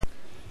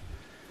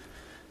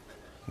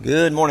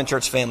Good morning,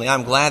 church family.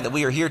 I'm glad that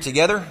we are here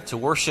together to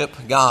worship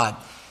God.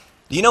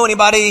 Do you know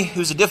anybody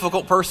who's a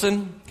difficult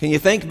person? Can you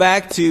think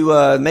back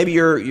to maybe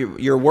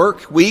your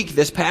work week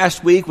this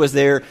past week? Was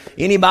there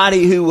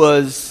anybody who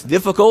was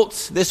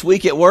difficult this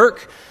week at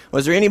work?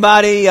 Was there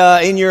anybody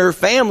in your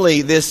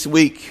family this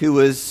week who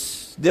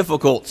was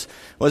difficult?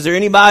 Was there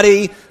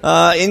anybody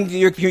in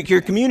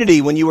your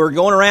community when you were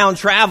going around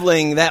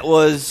traveling that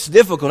was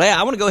difficult? Hey,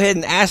 I want to go ahead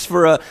and ask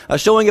for a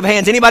showing of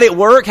hands. Anybody at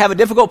work have a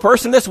difficult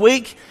person this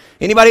week?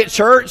 Anybody at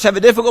church have a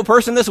difficult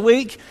person this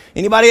week?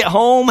 Anybody at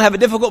home have a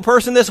difficult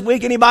person this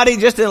week? Anybody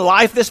just in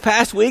life this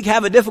past week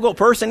have a difficult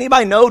person?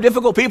 Anybody know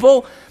difficult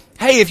people?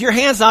 Hey, if your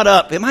hand's not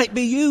up, it might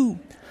be you.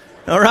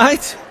 All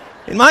right?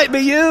 It might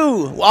be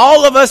you.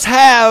 All of us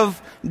have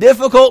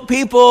difficult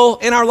people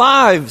in our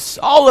lives.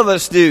 All of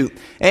us do.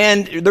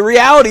 And the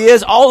reality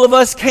is all of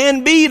us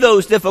can be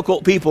those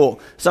difficult people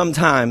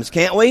sometimes,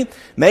 can't we?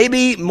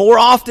 Maybe more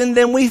often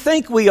than we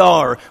think we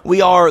are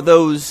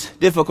those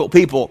difficult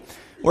people.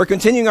 We're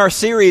continuing our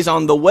series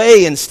on the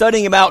way and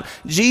studying about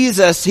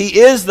Jesus.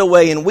 He is the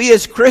way, and we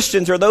as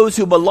Christians are those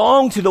who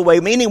belong to the way,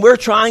 meaning we're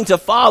trying to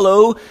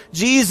follow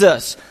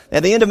Jesus.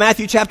 At the end of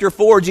Matthew chapter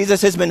 4,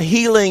 Jesus has been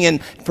healing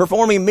and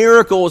performing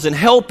miracles and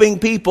helping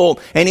people.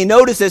 And he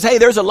notices, hey,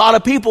 there's a lot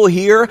of people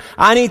here.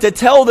 I need to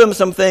tell them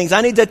some things.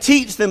 I need to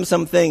teach them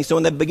some things. So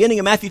in the beginning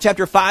of Matthew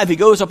chapter 5, he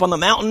goes up on the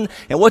mountain.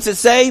 And what's it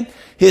say?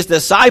 His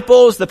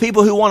disciples, the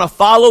people who want to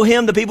follow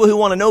him, the people who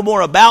want to know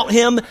more about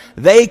him,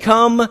 they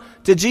come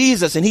to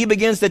Jesus. And he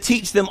begins to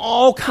teach them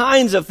all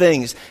kinds of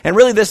things. And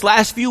really this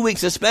last few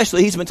weeks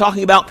especially, he's been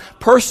talking about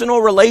personal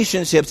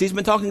relationships. He's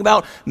been talking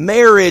about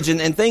marriage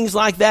and things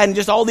like that, and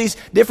just all these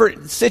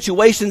different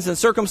situations and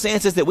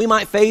circumstances that we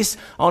might face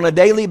on a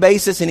daily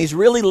basis. And he's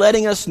really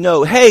letting us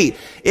know, hey,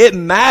 it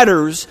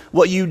matters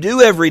what you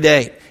do every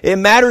day. It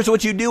matters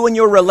what you do in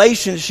your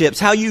relationships,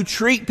 how you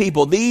treat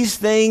people. These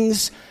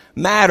things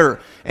matter.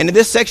 And in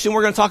this section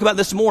we're going to talk about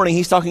this morning,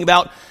 he's talking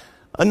about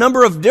a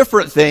number of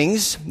different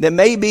things that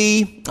may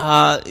be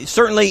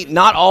certainly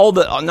not all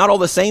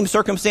the same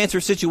circumstance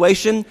or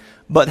situation,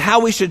 but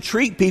how we should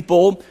treat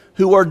people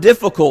who are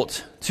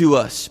difficult to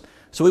us.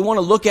 So we want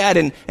to look at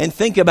and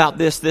think about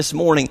this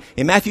morning.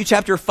 In Matthew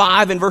chapter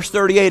 5 and verse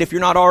 38, if you're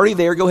not already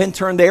there, go ahead and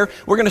turn there.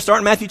 We're going to start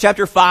in Matthew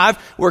chapter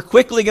 5. We're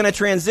quickly going to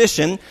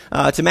transition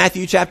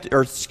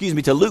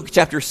to Luke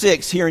chapter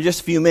 6 here in just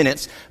a few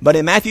minutes. But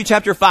in Matthew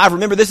chapter 5,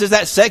 remember this is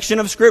that section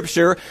of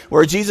scripture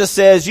where Jesus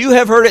says, you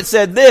have heard it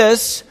said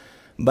this,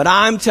 but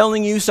I'm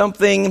telling you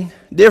something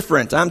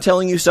different. I'm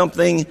telling you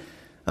something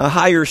a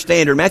higher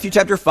standard. Matthew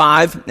chapter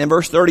 5 and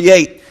verse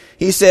 38,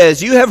 he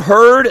says, you have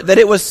heard that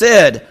it was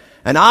said,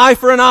 an eye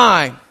for an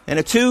eye, and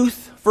a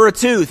tooth for a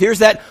tooth. Here's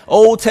that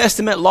Old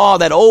Testament law,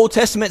 that Old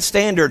Testament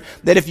standard,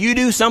 that if you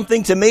do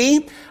something to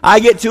me, I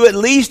get to at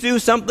least do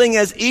something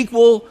as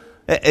equally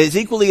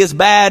as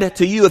bad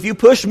to you. If you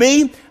push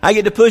me, I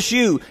get to push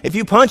you. If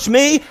you punch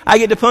me, I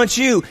get to punch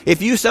you.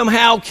 If you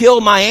somehow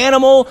kill my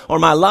animal or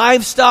my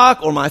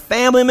livestock or my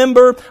family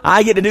member,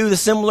 I get to do the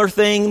similar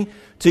thing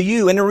to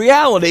you. And in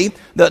reality,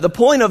 the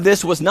point of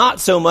this was not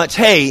so much,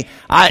 hey,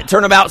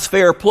 turnabout's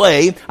fair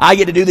play. I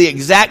get to do the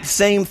exact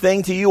same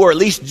thing to you, or at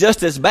least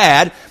just as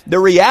bad. The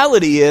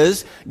reality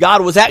is,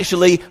 God was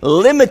actually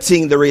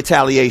limiting the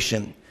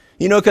retaliation.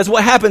 You know, because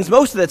what happens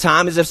most of the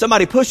time is if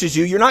somebody pushes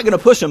you, you're not going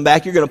to push them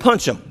back, you're going to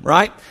punch them,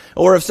 right?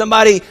 Or if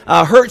somebody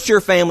hurts your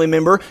family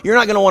member, you're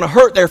not going to want to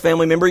hurt their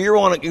family member, you're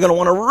going to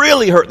want to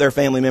really hurt their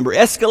family member.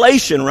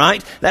 Escalation,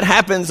 right? That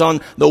happens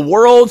on the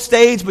world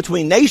stage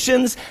between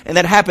nations, and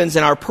that happens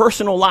in our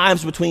personal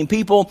lives between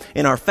people,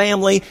 in our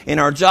family, in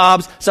our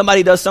jobs.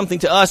 Somebody does something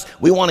to us,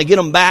 we want to get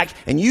them back,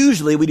 and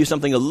usually we do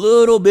something a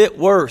little bit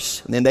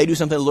worse, and then they do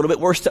something a little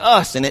bit worse to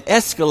us, and it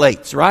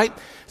escalates, right?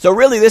 So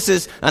really this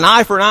is an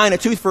eye for an eye and a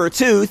tooth for a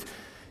tooth.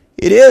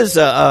 It is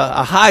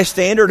a high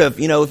standard of,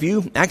 if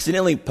you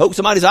accidentally poke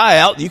somebody's eye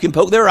out, you can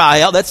poke their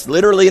eye out. That's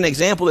literally an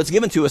example that's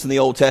given to us in the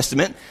Old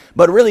Testament.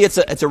 But really it's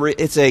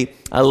a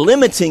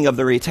limiting of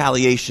the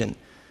retaliation.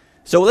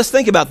 So let's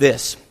think about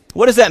this.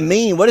 What does that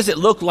mean? What does it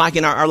look like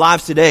in our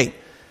lives today?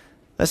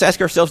 Let's ask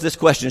ourselves this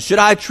question. Should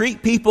I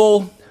treat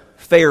people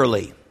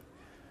fairly?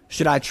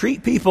 Should I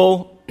treat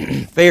people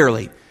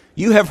fairly?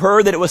 You have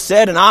heard that it was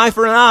said, an eye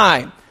for an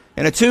eye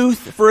and a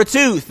tooth for a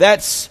tooth.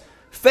 That's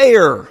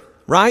fair,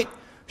 right?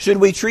 Should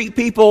we treat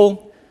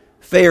people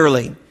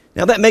fairly?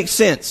 Now that makes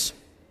sense.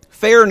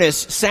 Fairness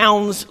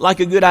sounds like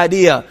a good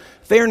idea.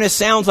 Fairness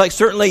sounds like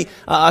certainly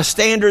a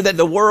standard that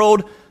the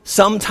world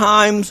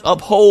sometimes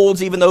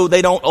upholds, even though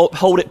they don't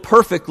uphold it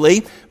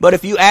perfectly. But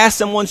if you ask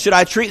someone, should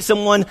I treat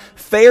someone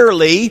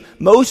fairly?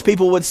 Most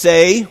people would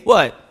say,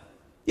 what?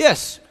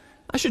 Yes,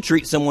 I should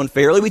treat someone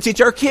fairly. We teach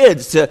our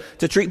kids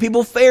to treat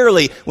people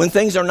fairly. When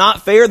things are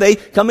not fair, they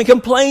come and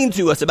complain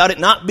to us about it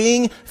not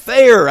being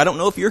fair. I don't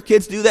know if your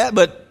kids do that,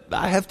 but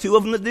I have two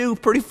of them that do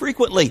pretty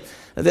frequently.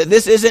 That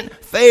this isn't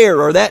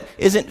fair or that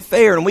isn't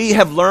fair. And we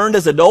have learned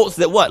as adults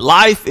that what?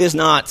 Life is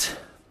not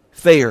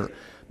fair.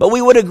 But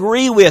we would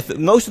agree with,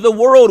 most of the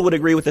world would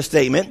agree with the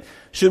statement,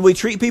 should we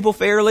treat people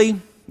fairly?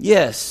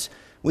 Yes,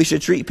 we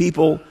should treat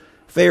people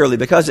fairly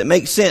because it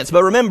makes sense.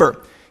 But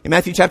remember, in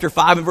Matthew chapter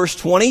 5 and verse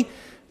 20,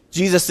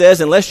 Jesus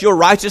says, unless your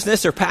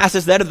righteousness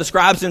surpasses that of the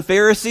scribes and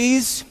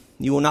Pharisees,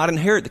 you will not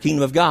inherit the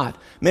kingdom of God.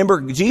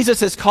 Remember,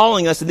 Jesus is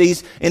calling us in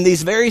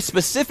these very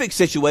specific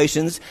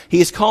situations.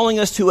 He is calling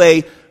us to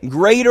a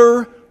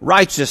greater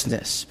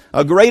righteousness.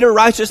 A greater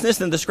righteousness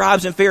than the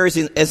scribes and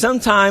Pharisees. And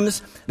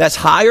sometimes that's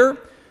higher.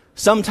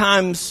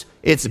 Sometimes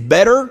it's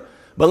better.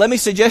 But let me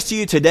suggest to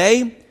you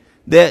today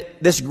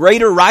that this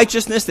greater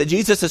righteousness that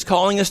Jesus is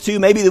calling us to,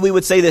 maybe that we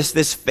would say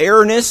this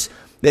fairness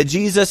that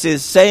Jesus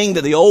is saying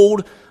that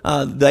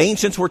the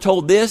ancients were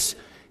told this.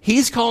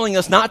 He's calling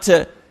us not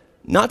to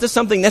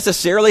something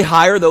necessarily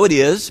higher, though it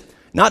is,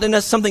 not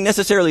to something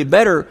necessarily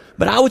better,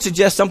 but I would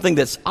suggest something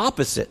that's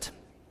opposite.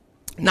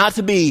 Not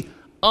to be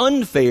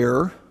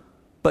unfair,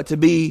 but to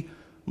be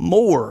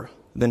more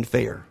than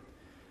fair.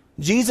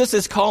 Jesus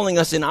is calling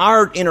us in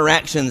our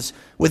interactions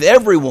with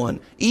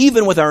everyone,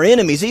 even with our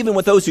enemies, even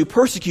with those who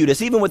persecute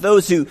us, even with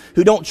those who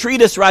don't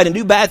treat us right and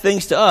do bad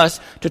things to us,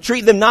 to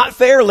treat them not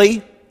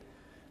fairly,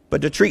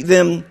 but to treat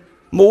them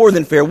more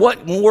than fair.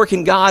 What more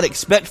can God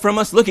expect from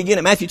us? Look again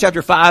at Matthew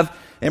chapter 5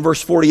 and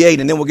verse 48,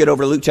 and then we'll get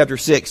over to Luke chapter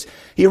 6.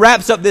 He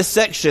wraps up this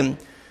section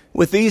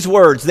with these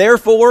words,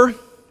 therefore,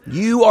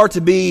 you are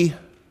to be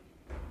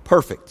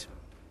perfect,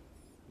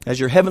 as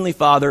your heavenly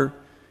Father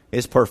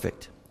is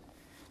perfect.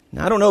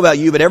 Now, I don't know about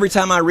you, but every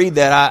time I read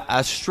that,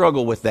 I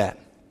struggle with that.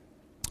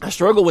 I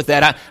struggle with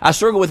that. I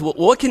struggle with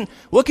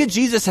what could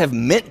Jesus have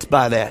meant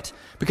by that?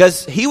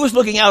 Because he was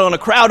looking out on a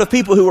crowd of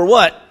people who were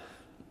what?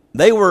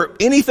 They were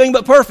anything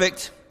but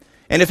perfect.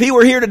 And if he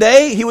were here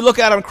today, he would look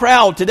out on a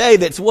crowd today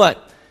that's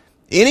what?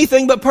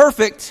 Anything but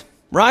perfect,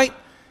 right?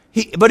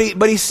 But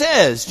he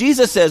says,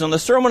 Jesus says on the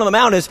Sermon on the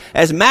Mount,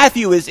 as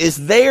Matthew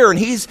is there and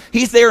he's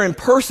there in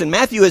person.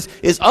 Matthew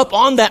is up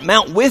on that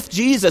mount with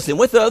Jesus and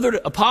with the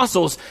other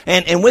apostles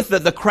and with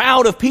the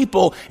crowd of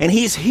people. And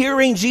he's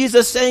hearing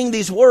Jesus saying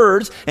these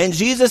words. And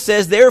Jesus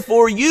says,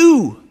 therefore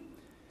you,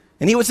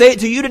 and he would say it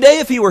to you today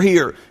if he were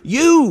here,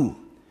 you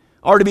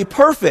are to be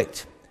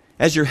perfect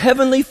as your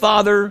heavenly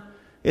Father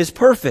is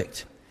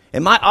perfect.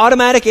 And my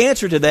automatic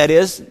answer to that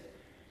is,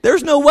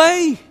 there's no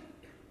way.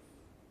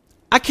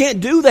 I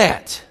can't do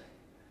that.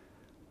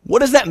 What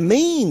does that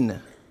mean?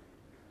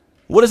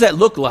 What does that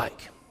look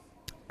like?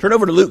 Turn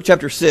over to Luke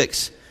chapter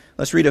 6.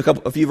 Let's read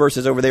a few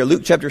verses over there.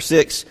 Luke chapter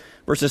 6,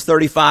 verses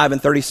 35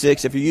 and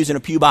 36. If you're using a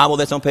pew Bible,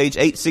 that's on page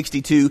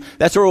 862.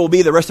 That's where we'll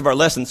be the rest of our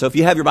lesson. So if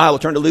you have your Bible,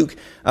 turn to Luke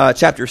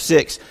chapter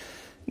 6.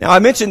 Now, I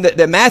mentioned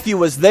that Matthew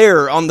was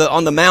there on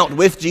the mount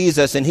with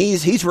Jesus, and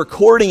he's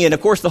recording it.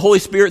 Of course, the Holy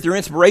Spirit, through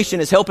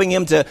inspiration, is helping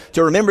him to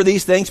remember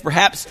these things.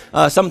 Perhaps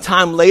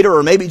sometime later,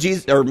 or maybe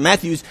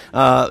Matthew's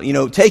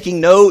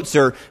taking notes,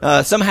 or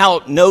somehow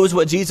knows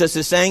what Jesus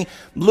is saying.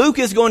 Luke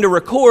is going to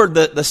record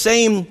the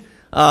same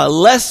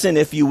lesson,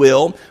 if you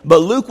will, but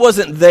Luke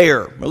wasn't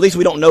there. Or at least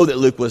we don't know that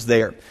Luke was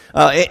there.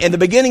 In the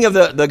beginning of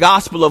the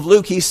Gospel of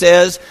Luke, he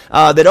says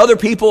that other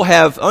people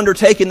have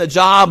undertaken the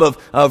job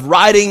of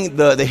writing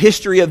the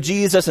history of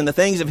Jesus and the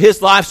things of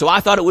his life, so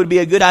I thought it would be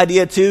a good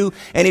idea too.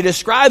 And he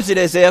describes it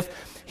as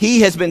if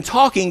he has been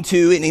talking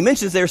to, and he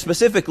mentions there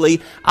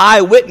specifically,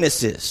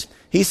 eyewitnesses.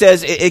 He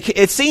says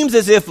it seems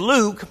as if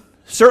Luke,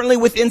 certainly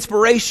with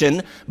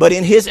inspiration, but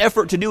in his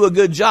effort to do a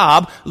good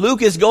job,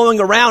 Luke is going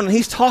around and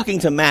he's talking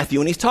to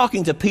Matthew and he's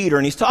talking to Peter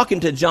and he's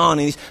talking to John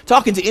and he's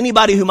talking to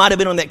anybody who might have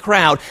been on that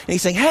crowd. And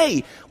he's saying,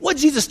 hey, what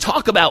did Jesus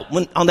talk about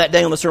on that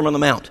day on the Sermon on the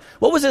Mount?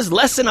 What was his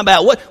lesson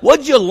about? What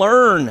did you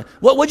learn?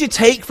 What would you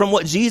take from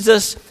what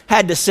Jesus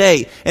had to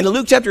say? And in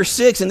Luke chapter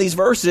 6, in these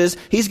verses,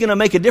 he's going to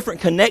make a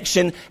different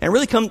connection and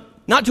really come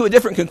not to a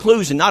different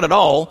conclusion, not at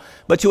all,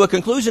 but to a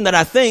conclusion that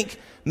I think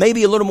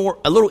maybe a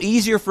little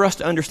easier for us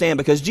to understand,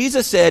 because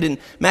Jesus said in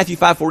Matthew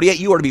 5:48,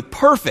 you are to be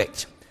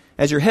perfect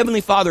as your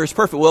heavenly Father is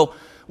perfect. Well,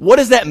 what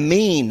does that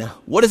mean?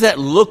 What does that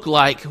look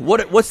like?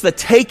 What's the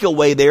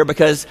takeaway there?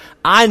 Because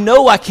I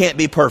know I can't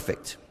be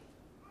perfect.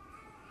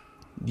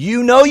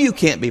 You know you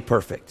can't be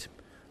perfect.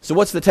 So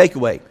what's the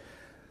takeaway?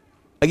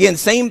 Again,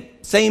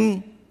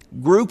 same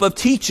group of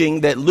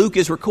teaching that Luke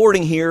is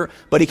recording here,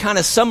 but he kind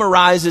of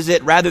summarizes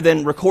it rather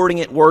than recording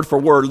it word for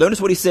word. Notice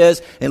what he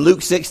says in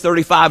Luke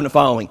 6:35 and the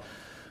following.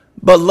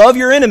 But love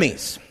your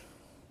enemies,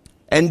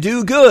 and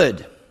do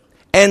good,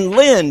 and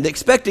lend,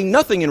 expecting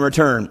nothing in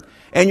return,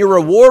 and your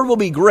reward will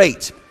be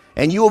great,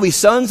 and you will be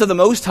sons of the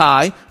Most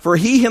High, for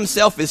He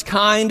Himself is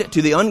kind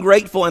to the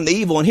ungrateful and the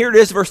evil. And here it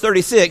is, verse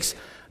 36,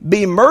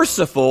 be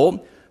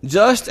merciful,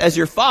 just as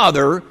your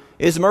Father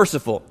is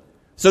merciful.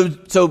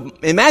 So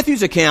in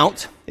Matthew's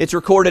account, it's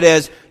recorded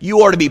as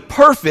you are to be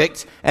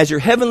perfect as your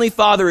heavenly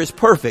Father is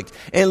perfect.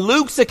 In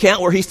Luke's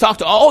account, where he's talked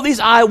to all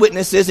these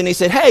eyewitnesses and he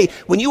said, hey,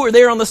 when you were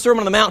there on the Sermon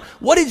on the Mount,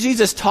 what did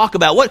Jesus talk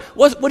about?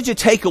 What did you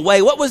take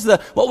away? What was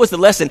the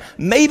lesson?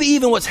 Maybe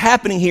even what's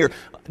happening here.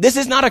 this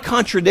is not a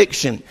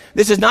contradiction.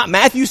 This is not,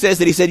 Matthew says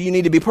that he said you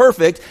need to be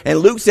perfect, and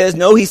Luke says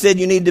no, he said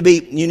you need to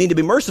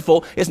be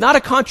merciful. It's not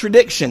a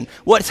contradiction.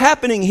 What's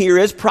happening here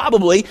is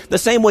probably the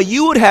same way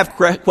you would have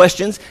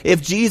questions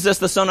if Jesus,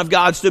 the Son of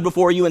God, stood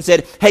before you and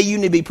said, hey, you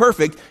need to be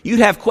perfect. You'd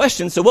have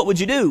questions, so what would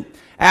you do?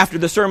 After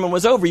the sermon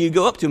was over, you'd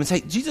go up to him and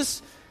say,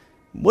 Jesus,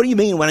 what do you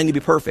mean when I need to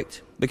be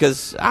perfect?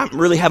 Because I'm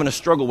really having a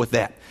struggle with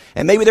that.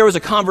 And maybe there was a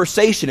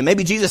conversation, and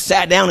maybe Jesus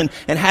sat down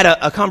and had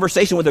a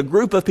conversation with a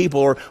group of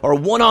people or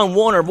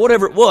one-on-one or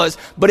whatever it was.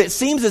 But it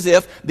seems as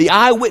if the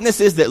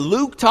eyewitnesses that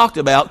Luke talked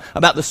about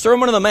the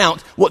Sermon on the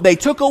Mount, what they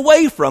took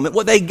away from it,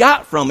 what they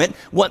got from it,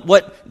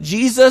 what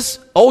Jesus'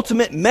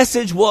 ultimate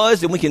message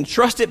was, and we can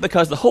trust it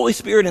because the Holy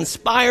Spirit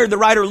inspired the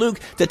writer Luke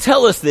to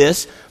tell us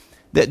this,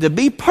 that to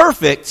be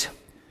perfect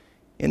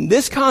in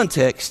this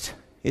context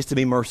is to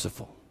be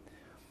merciful.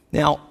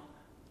 Now,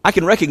 I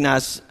can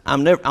recognize I'll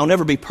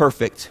never be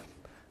perfect.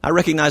 I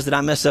recognize that I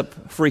mess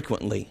up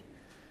frequently.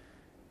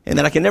 And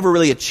that I can never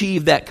really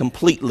achieve that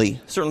completely,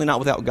 certainly not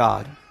without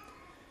God.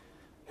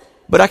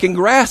 But I can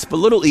grasp a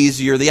little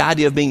easier the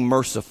idea of being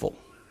merciful.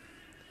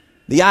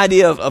 The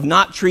idea of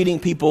not treating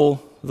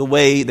people the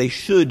way they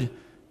should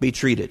be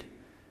treated.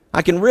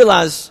 I can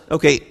realize,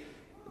 okay,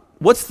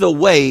 what's the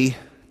way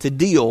to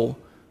deal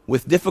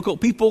with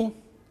difficult people?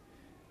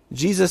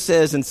 Jesus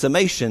says in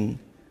summation,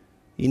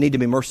 you need to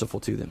be merciful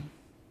to them.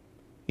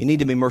 You need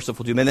to be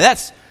merciful to them. And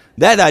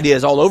that idea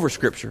is all over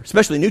Scripture,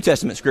 especially New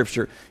Testament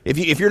Scripture.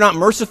 If you're not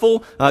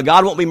merciful,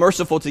 God won't be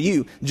merciful to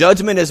you.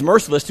 Judgment is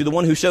merciless to the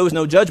one who shows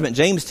no judgment,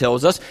 James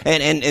tells us.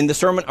 And the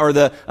sermon or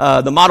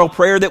the model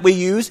prayer that we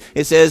use,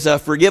 it says,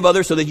 forgive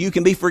others so that you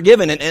can be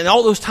forgiven. And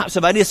all those types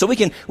of ideas. So we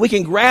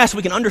can grasp,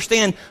 we can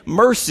understand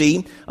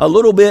mercy a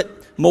little bit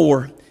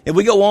more. If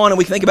we go on and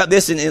we think about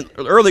this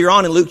earlier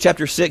on in Luke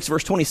chapter 6,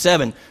 verse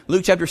 27.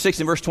 Luke chapter 6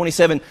 and verse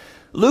 27.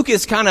 Luke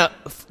is kind of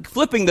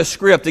flipping the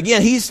script.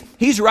 Again,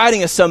 he's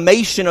writing a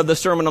summation of the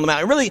Sermon on the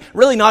Mount.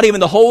 Really not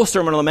even the whole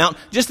Sermon on the Mount,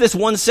 just this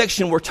one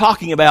section we're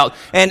talking about.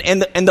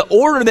 And the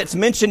order that's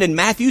mentioned in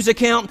Matthew's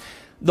account,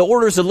 the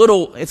order is a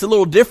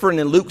little different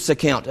in Luke's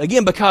account.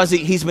 Again, because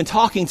he's been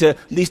talking to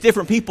these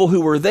different people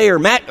who were there.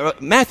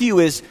 Matthew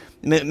is,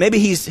 maybe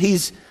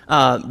he's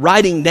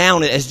writing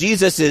down as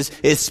Jesus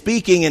is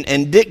speaking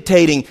and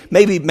dictating.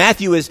 Maybe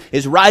Matthew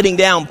is writing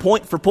down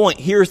point for point.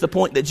 Here's the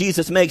point that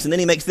Jesus makes, and then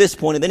he makes this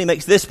point, and then he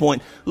makes this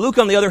point. Luke,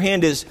 on the other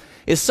hand, is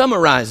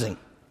summarizing.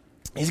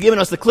 He's giving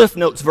us the Cliff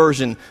Notes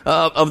version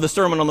of the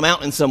Sermon on the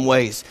Mount in some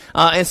ways.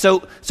 And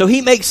so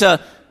he makes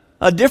a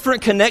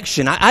different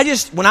connection.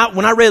 When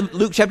I read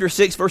Luke chapter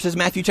 6 versus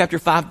Matthew chapter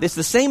 5, it's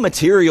the same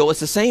material,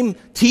 it's the same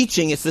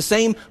teaching, it's the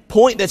same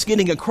point that's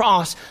getting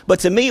across,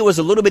 but to me it was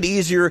a little bit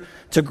easier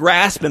to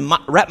grasp and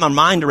wrap my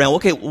mind around.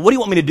 Okay, what do you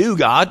want me to do,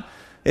 God?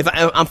 If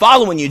I'm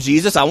following you,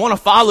 Jesus, I want to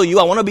follow you,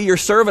 I want to be your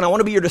servant, I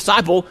want to be your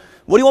disciple.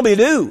 What do you want me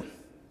to do?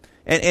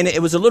 And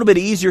it was a little bit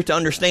easier to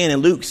understand in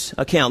Luke's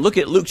account. Look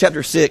at Luke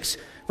chapter 6,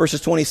 verses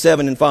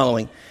 27 and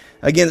following.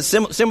 Again,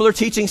 similar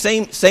teaching,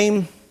 same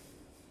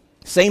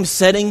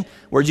setting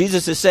where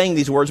Jesus is saying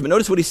these words, but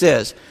notice what he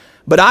says.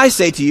 But I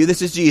say to you,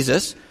 this is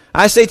Jesus,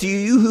 I say to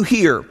you who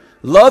hear,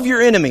 love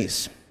your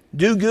enemies,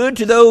 do good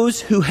to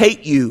those who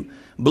hate you,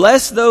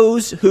 bless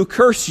those who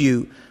curse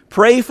you,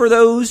 pray for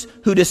those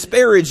who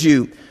disparage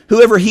you.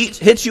 Whoever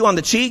hits you on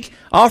the cheek,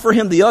 offer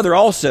him the other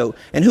also.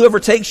 And whoever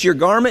takes your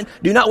garment,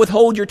 do not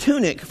withhold your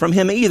tunic from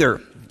him either.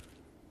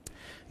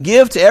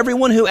 Give to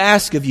everyone who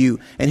asks of you,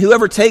 and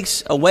whoever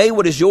takes away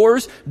what is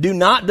yours, do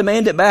not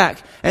demand it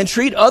back. And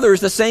treat others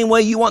the same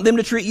way you want them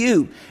to treat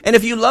you. And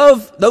if you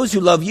love those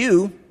who love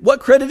you, what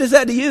credit is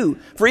that to you?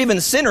 For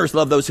even sinners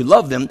love those who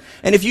love them.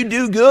 And if you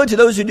do good to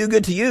those who do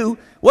good to you,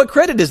 what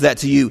credit is that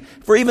to you?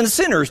 For even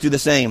sinners do the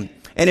same.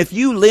 And if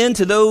you lend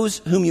to those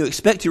whom you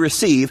expect to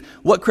receive,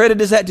 what credit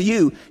is that to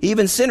you?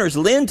 Even sinners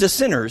lend to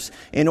sinners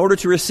in order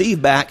to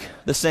receive back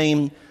the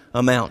same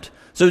amount.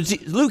 So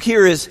Luke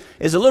here is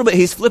a little bit,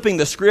 he's flipping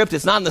the script.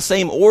 It's not in the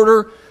same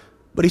order,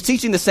 but he's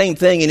teaching the same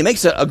thing. And he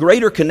makes a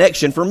greater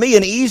connection, for me,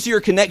 an easier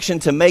connection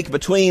to make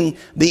between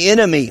the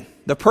enemy,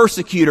 the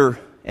persecutor,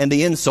 and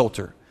the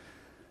insulter.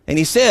 And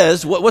he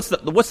says, what's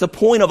the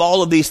point of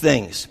all of these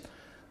things?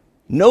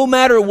 No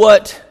matter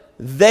what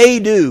they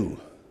do,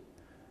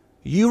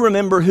 you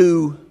remember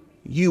who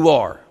you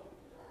are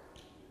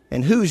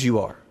and whose you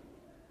are.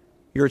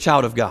 You're a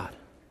child of God.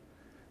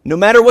 No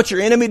matter what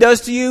your enemy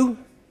does to you,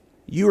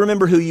 you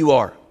remember who you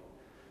are.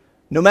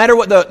 No matter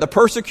what the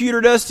persecutor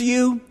does to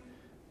you,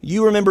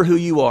 you remember who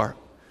you are.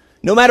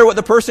 No matter what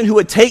the person who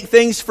would take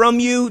things from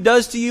you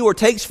does to you or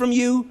takes from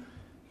you,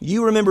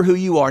 you remember who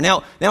you are.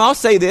 Now I'll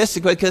say this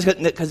because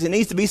it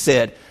needs to be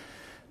said.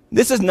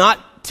 This is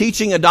not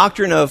teaching a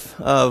doctrine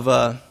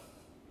of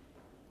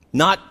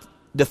not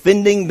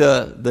defending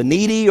the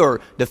needy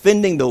or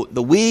defending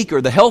the weak or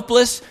the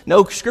helpless.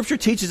 No, Scripture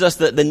teaches us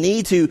the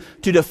need to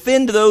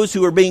defend those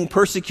who are being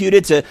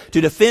persecuted, to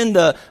defend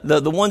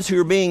the ones who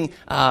are being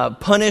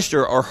punished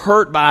or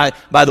hurt by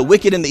the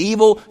wicked and the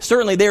evil.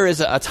 Certainly there is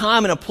a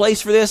time and a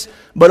place for this,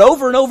 but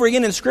over and over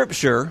again in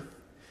Scripture,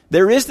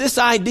 there is this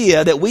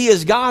idea that we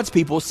as God's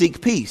people seek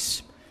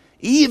peace.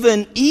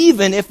 even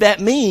if that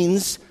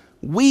means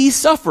we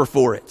suffer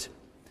for it.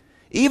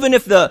 Even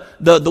if the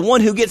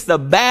one who gets the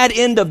bad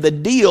end of the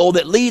deal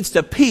that leads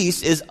to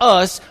peace is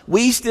us,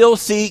 we still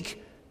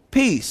seek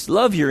peace.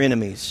 Love your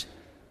enemies.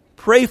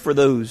 Pray for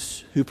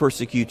those who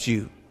persecute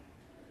you.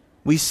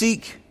 We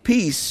seek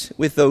peace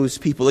with those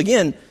people.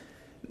 Again,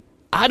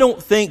 I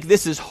don't think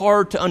this is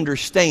hard to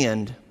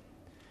understand.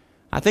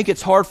 I think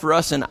it's hard for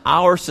us in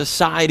our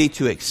society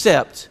to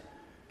accept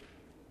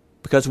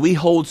because we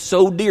hold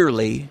so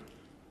dearly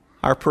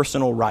our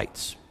personal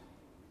rights.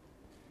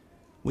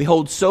 We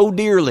hold so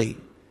dearly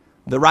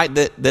the right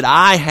that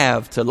I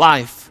have to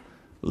life,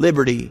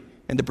 liberty,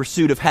 and the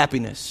pursuit of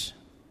happiness.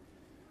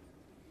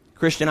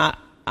 Christian,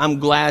 I'm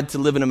glad to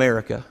live in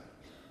America.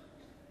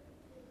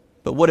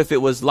 But what if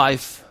it was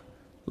life,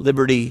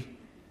 liberty,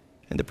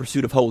 and the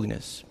pursuit of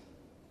holiness?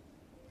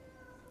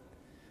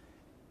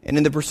 And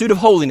in the pursuit of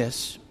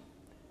holiness,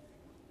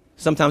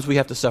 sometimes we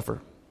have to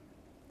suffer.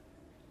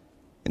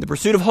 In the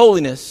pursuit of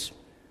holiness,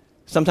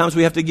 sometimes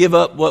we have to give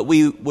up what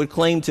we would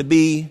claim to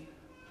be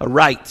a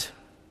right,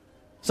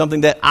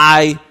 something that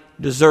I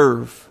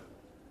deserve,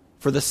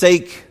 for the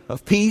sake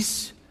of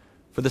peace,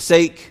 for the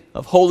sake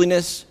of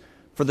holiness,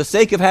 for the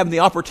sake of having the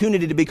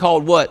opportunity to be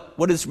called what?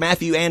 What does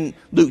Matthew and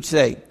Luke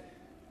say?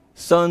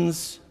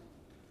 Sons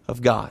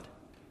of God,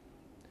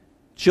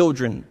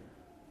 children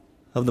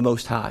of the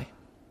Most High.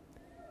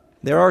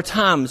 There are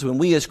times when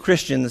we as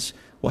Christians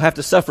will have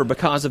to suffer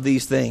because of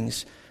these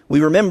things.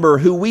 We remember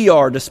who we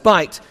are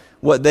despite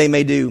what they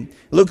may do.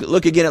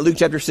 Look again at Luke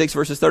chapter 6,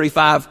 verses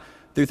 35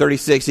 through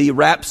 36. He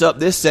wraps up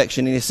this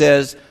section and he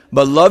says,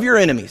 "But love your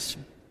enemies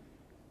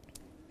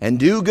and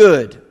do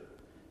good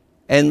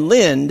and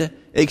lend,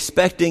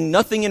 expecting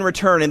nothing in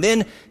return." And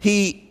then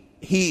he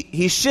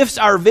shifts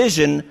our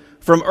vision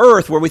from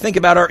earth, where we think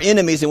about our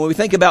enemies and when we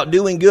think about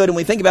doing good and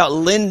we think about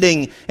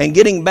lending and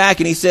getting back.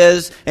 And he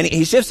says, and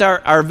he shifts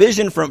our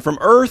vision from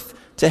earth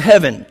to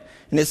heaven.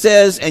 And it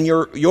says, "And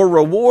your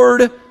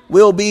reward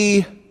will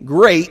be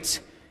great,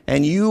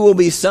 and you will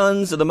be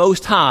sons of the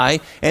Most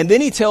High." And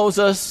then he tells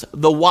us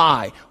the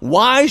why.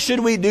 Why should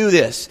we do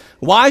this?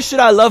 Why should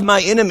I love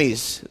my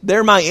enemies?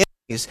 They're my enemies.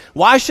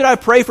 Why should I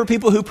pray for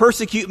people who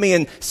persecute me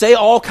and say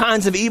all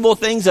kinds of evil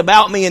things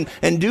about me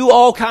and do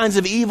all kinds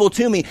of evil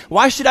to me?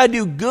 Why should I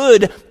do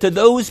good to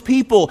those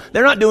people?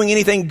 They're not doing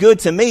anything good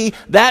to me.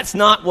 That's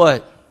not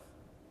what?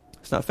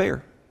 It's not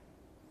fair.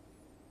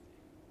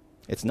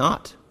 It's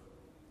not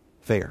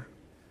fair.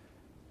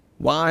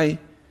 Why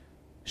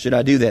should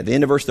I do that? The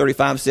end of verse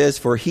 35 says,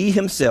 "For he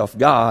himself,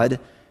 God,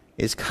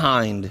 is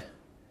kind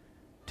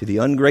to the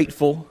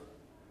ungrateful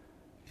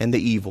and the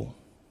evil."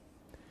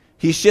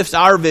 He shifts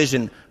our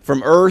vision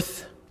from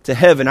earth to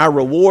heaven. Our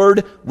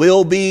reward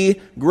will be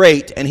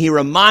great. And he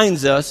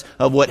reminds us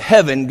of what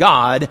heaven,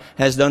 God,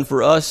 has done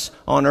for us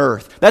on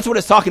earth. That's what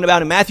it's talking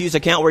about in Matthew's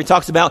account, where he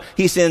talks about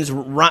he sends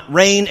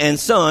rain and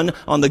sun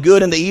on the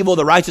good and the evil,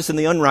 the righteous and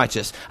the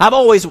unrighteous. I've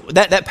always,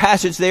 that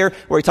passage there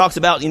where he talks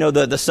about,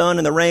 the sun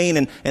and the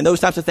rain and those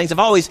types of things, I've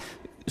always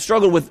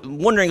struggled with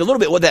wondering a little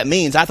bit what that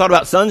means. I thought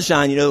about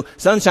sunshine,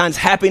 sunshine's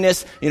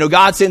happiness.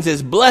 God sends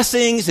his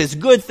blessings, his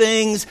good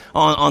things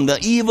on the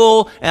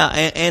evil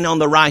and on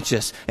the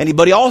righteous.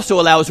 But he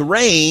also allows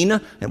rain,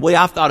 and the way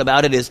I've thought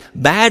about it is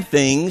bad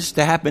things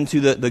to happen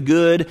to the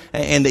good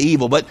and the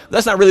evil. But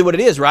that's not really what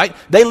it is, right?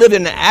 They lived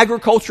in an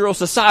agricultural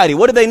society.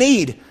 What did they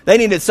need? They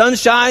needed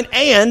sunshine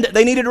and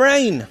they needed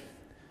rain.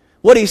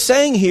 What he's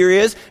saying here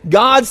is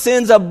God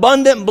sends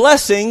abundant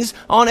blessings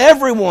on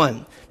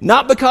everyone.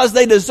 Not because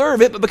they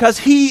deserve it, but because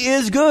he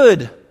is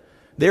good.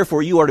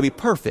 Therefore, you are to be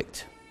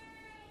perfect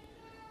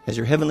as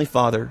your heavenly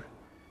Father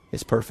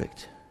is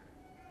perfect.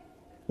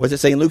 What does it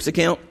say in Luke's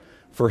account?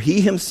 "For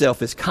he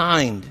himself is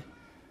kind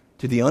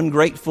to the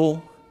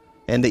ungrateful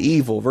and the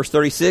evil." Verse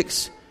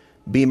 36,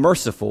 "Be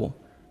merciful,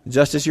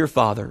 just as your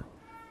Father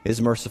is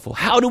merciful."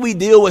 How do we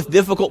deal with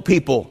difficult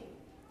people?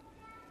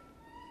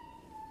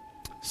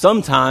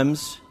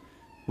 Sometimes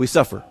we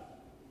suffer.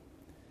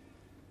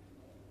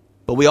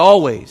 But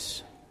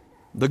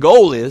the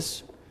goal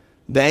is,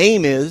 the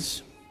aim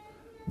is,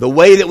 the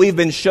way that we've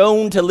been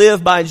shown to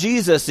live by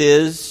Jesus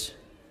is,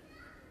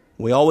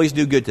 we always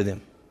do good to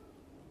them.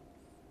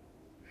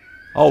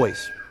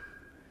 Always.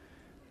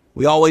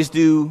 We always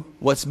do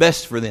what's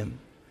best for them.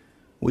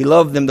 We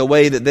love them the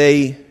way that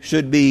they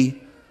should be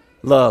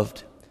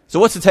loved. So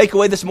what's the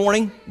takeaway this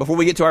morning? Before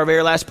we get to our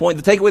very last point,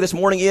 the takeaway this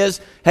morning is,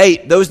 hey,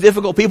 those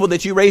difficult people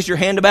that you raised your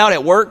hand about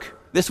at work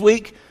this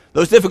week,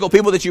 those difficult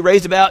people that you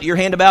raised your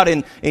hand about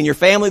in your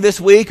family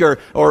this week or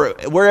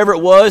wherever it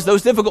was,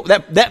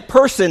 that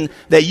person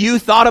that you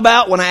thought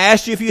about when I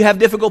asked you if you have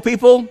difficult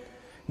people,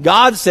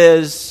 God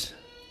says,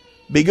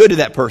 be good to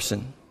that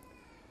person.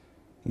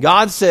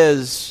 God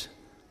says,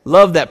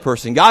 love that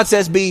person. God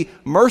says, be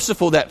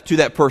merciful to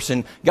that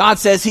person. God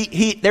says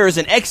there is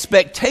an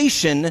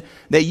expectation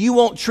that you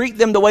won't treat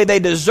them the way they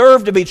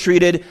deserve to be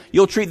treated.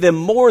 You'll treat them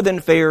more than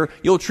fair.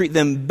 You'll treat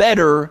them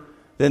better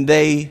than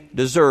they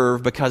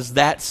deserve, because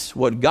that's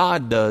what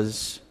God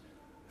does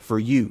for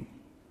you.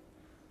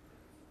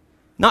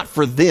 Not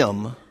for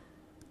them,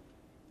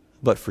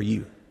 but for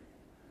you.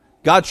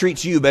 God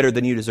treats you better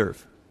than you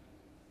deserve.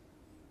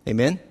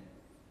 Amen?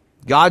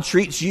 God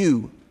treats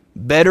you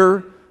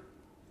better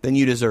than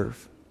you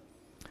deserve.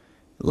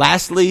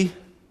 Lastly,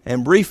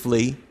 and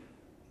briefly,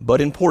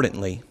 but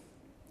importantly,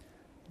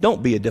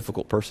 don't be a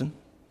difficult person.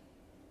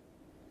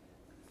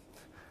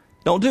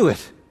 Don't do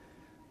it.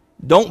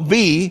 Don't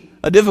be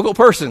a difficult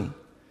person.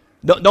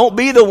 Don't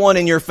be the one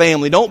in your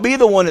family. Don't be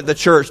the one at the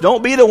church.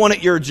 Don't be the one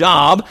at your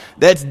job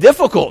that's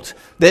difficult,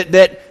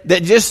 that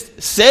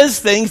just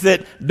says things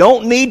that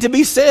don't need to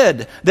be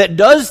said, that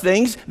does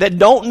things that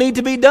don't need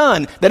to be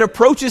done, that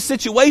approaches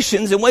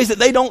situations in ways that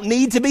they don't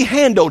need to be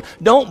handled.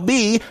 Don't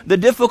be the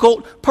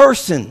difficult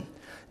person.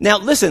 Now,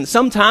 listen,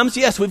 sometimes,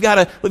 yes, we've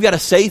got to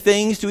say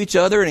things to each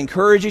other and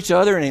encourage each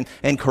other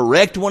and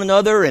correct one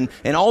another and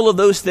all of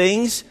those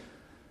things.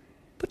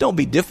 But don't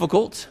be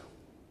difficult.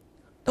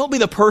 Don't be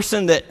the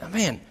person that,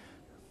 man,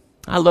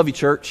 I love you,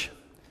 church.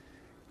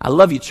 I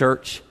love you,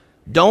 church.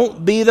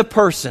 Don't be the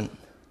person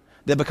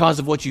that because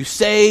of what you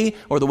say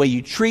or the way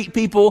you treat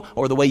people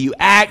or the way you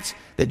act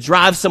that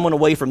drives someone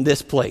away from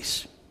this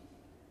place.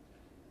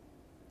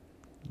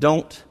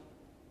 Don't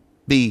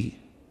be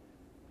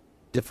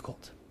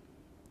difficult.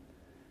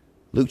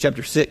 Luke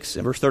chapter 6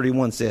 and verse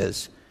 31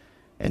 says,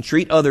 and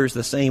treat others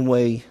the same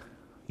way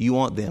you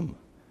want them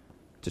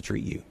to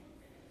treat you.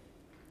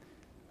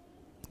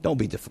 Don't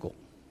be difficult.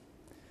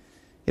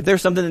 If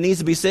there's something that needs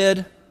to be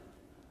said,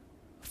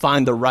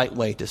 find the right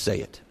way to say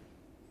it.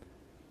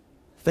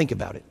 Think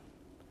about it.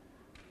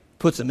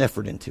 Put some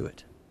effort into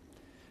it.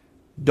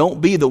 Don't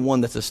be the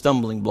one that's a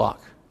stumbling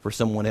block for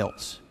someone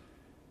else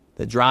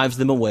that drives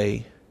them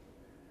away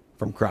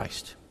from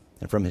Christ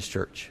and from His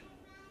church.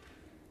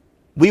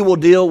 We will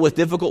deal with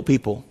difficult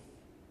people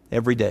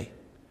every day.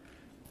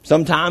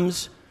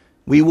 Sometimes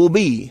we will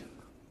be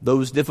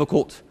those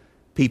difficult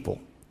people.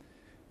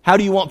 How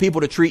do you want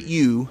people to treat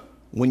you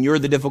when you're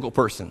the difficult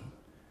person?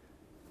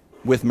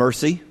 With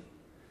mercy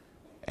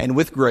and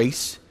with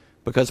grace,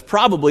 because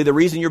probably the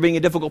reason you're being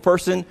a difficult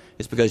person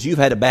is because you've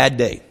had a bad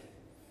day,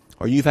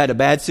 or you've had a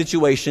bad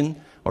situation,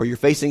 or you're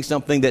facing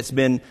something that's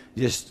been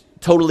just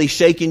totally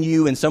shaking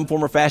you in some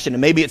form or fashion,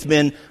 and maybe it's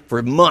been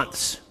for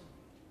months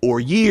or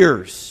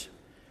years.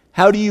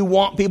 How do you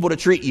want people to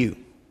treat you?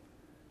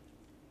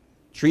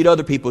 Treat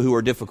other people who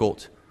are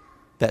difficult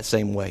that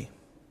same way,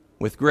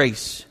 with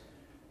grace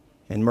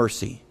and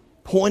mercy,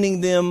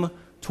 pointing them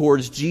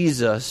towards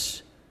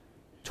Jesus,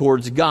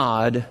 towards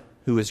God,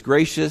 who is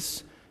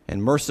gracious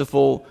and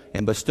merciful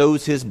and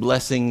bestows His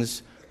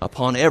blessings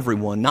upon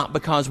everyone, not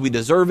because we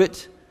deserve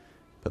it,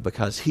 but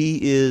because He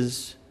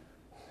is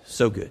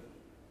so good.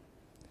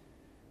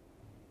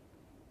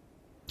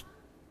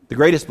 The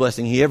greatest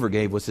blessing He ever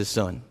gave was His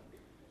Son,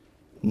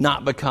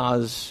 not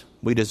because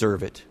we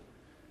deserve it,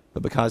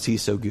 but because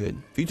He's so good.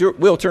 If you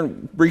will,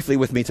 turn briefly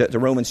with me to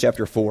Romans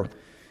chapter 4,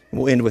 and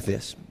we'll end with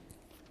this.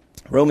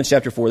 Romans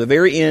chapter 4, the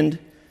very end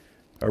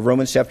of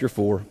Romans chapter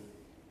 4,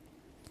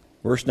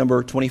 verse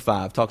number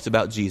 25, talks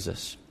about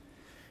Jesus.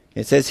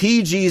 It says,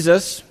 He,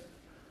 Jesus,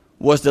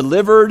 was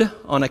delivered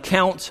on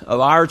account of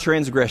our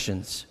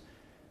transgressions.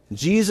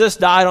 Jesus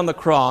died on the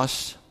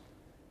cross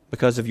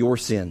because of your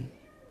sin.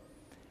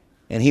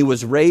 And He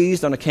was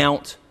raised on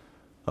account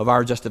of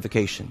our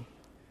justification.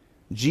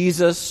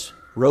 Jesus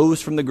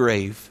rose from the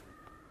grave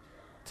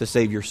to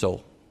save your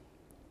soul.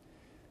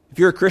 If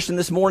you're a Christian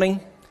this morning,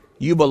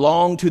 you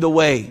belong to the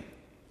way.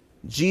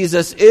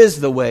 Jesus is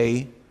the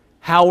way.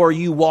 How are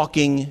you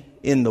walking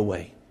in the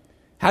way?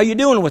 How are you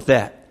doing with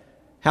that?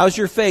 How's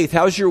your faith?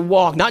 How's your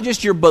walk? Not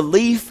just your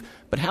belief,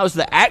 but how's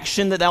the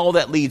action that all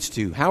that leads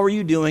to? How are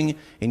you doing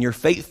in your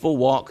faithful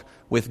walk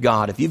with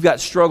God? If you've got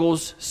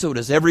struggles, so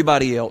does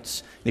everybody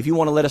else. And if you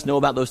want to let us know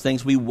about those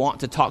things, we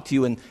want to talk to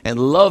you and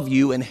love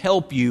you and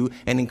help you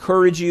and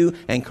encourage you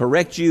and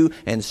correct you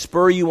and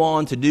spur you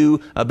on to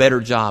do a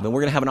better job. And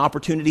we're going to have an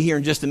opportunity here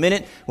in just a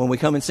minute when we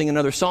come and sing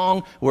another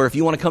song, where if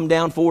you want to come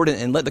down forward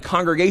and let the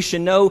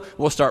congregation know,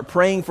 we'll start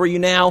praying for you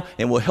now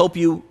and we'll help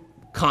you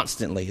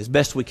constantly as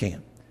best we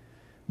can.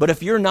 But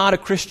if you're not a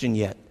Christian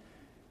yet,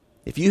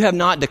 if you have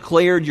not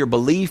declared your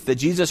belief that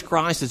Jesus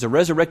Christ is a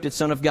resurrected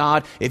Son of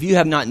God, if you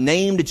have not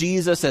named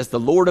Jesus as the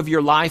Lord of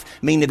your life,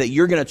 meaning that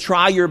you're going to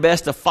try your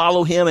best to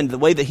follow Him and the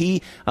way that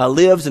He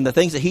lives and the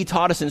things that He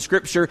taught us in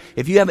Scripture,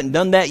 if you haven't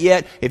done that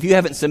yet, if you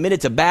haven't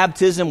submitted to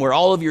baptism where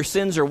all of your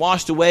sins are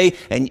washed away,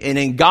 and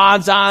in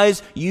God's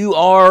eyes, you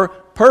are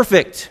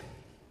perfect.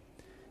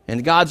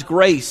 And God's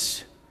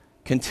grace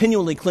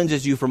continually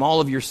cleanses you from all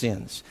of your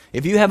sins.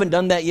 If you haven't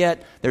done that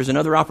yet, there's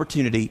another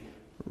opportunity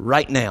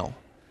right now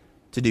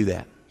to do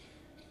that.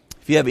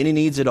 If you have any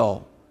needs at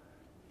all,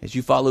 as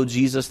you follow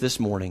Jesus this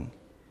morning,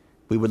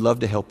 we would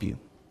love to help you.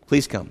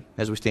 Please come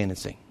as we stand and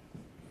sing.